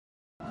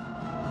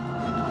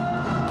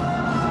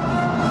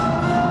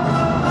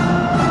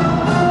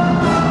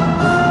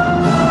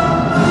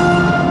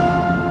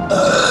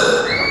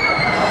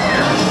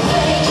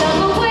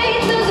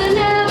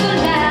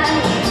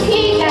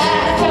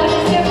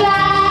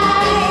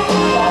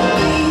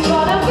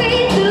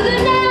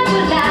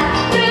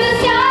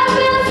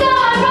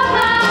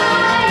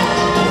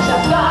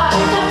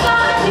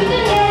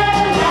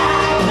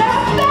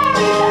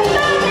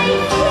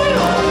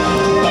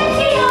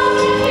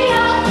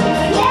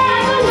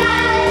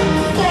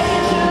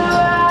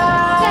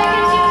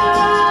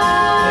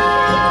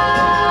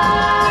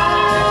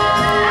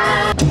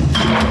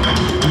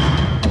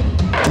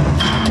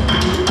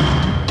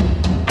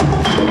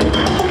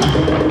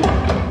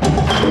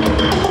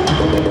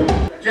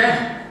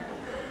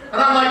And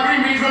unlike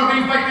green beans, runner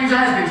beans, baked beans,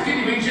 and has-beens,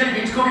 kidney beans, jelly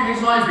beans, coffee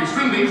beans, lime beans,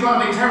 string beans,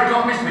 runner beans,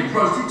 haricot, mixed beans,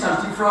 roasted,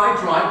 toasted, fried,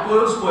 dried,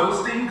 boiled, spoiled,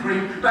 steamed,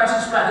 cream,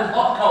 battered, splattered,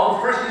 hot,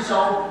 cold, freshly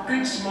sold,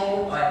 big,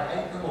 small, I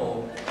hate them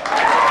all.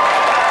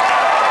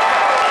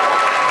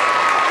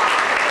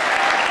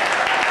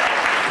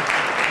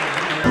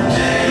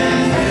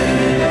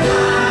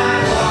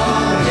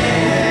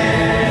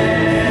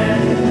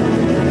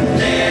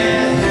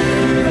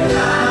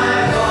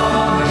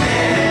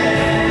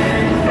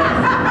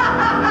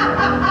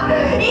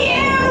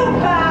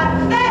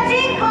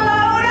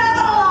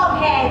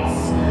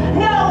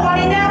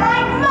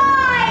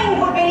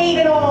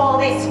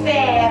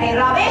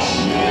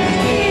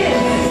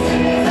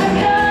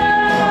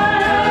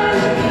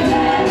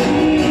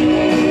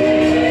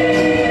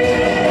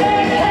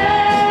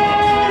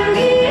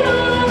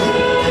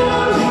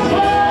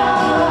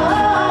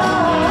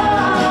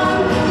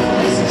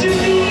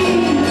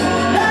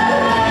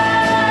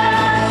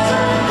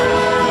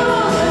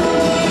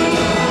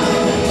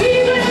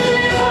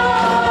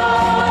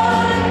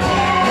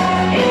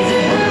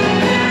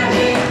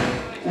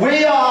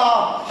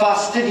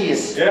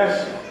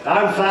 Yes,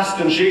 I'm fast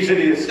and she's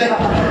hideous.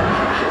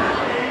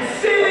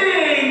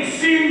 Sing,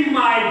 sing,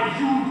 my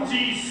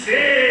beauty,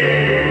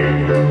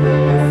 sing!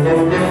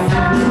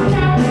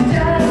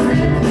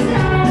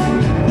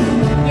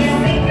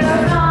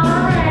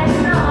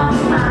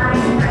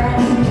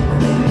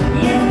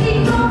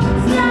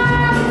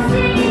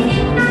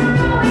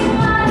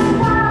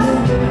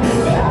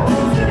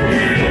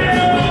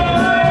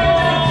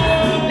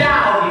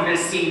 Now you will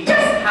see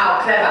just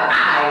how clever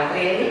I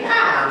really am.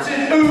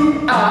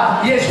 Ooh,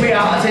 ah, yes we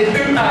are. I said,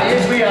 ooh, ah,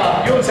 yes we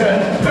are. Your turn.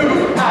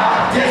 Ooh,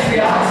 ah, yes we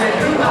are. I said,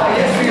 ooh, ah,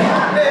 yes we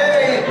are.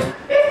 Hey!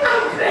 If I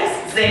press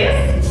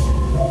this,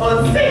 or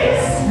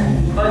this,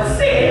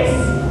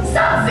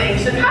 something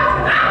should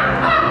happen.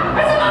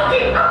 It's a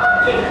monkey, a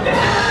monkey.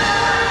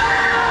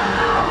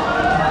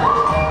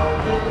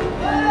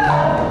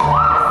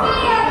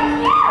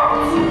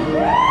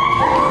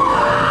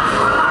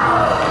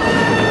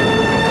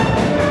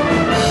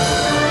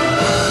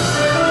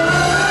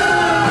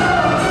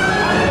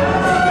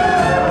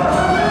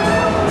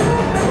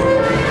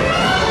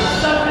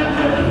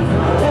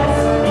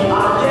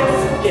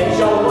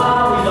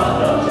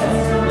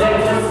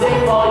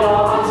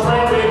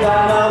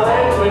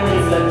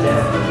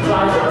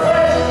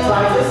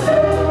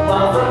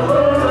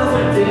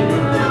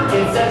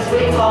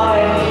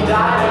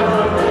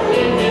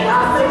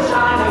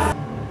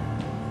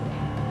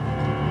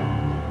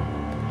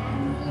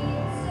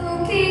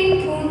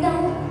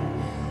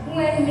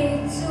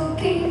 Little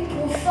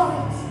people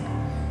fight.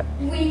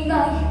 We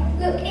might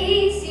look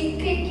easy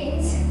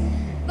pickings,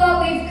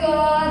 but we've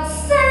got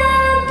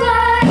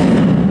somebody.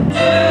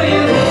 Do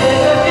you hear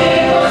the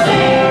people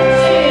sing?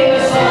 Sing a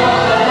song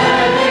of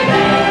every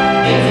day.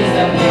 It is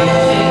the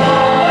music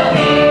of the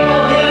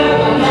people who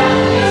will not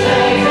be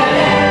slaves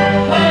again.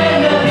 When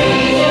the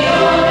beating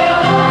of their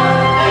heart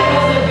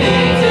echoes the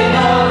beating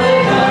of the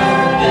drum,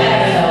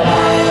 there is a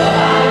light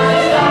about to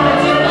start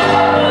to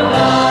bubble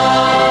up.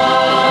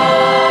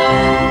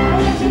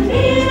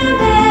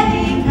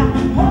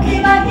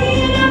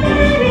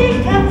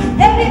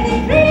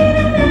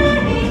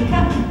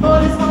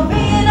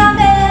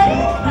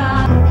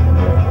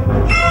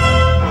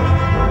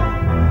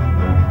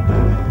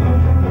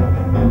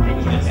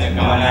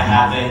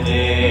 Have a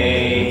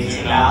day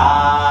tonight.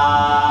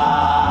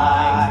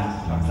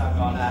 Trucks are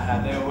gonna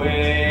have their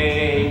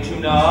way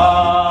tonight.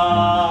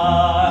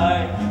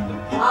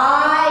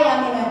 I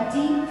am in a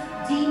deep,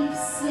 deep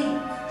sleep.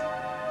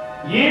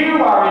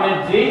 You are in a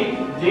deep,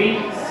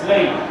 deep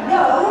sleep.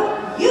 No,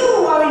 you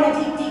are in a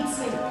deep, deep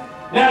sleep.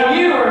 No,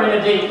 you are in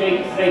a deep,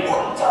 deep sleep.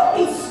 Oh, don't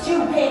be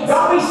stupid.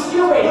 Don't be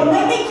stupid. You'll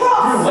make me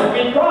cross. You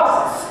make me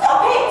cross.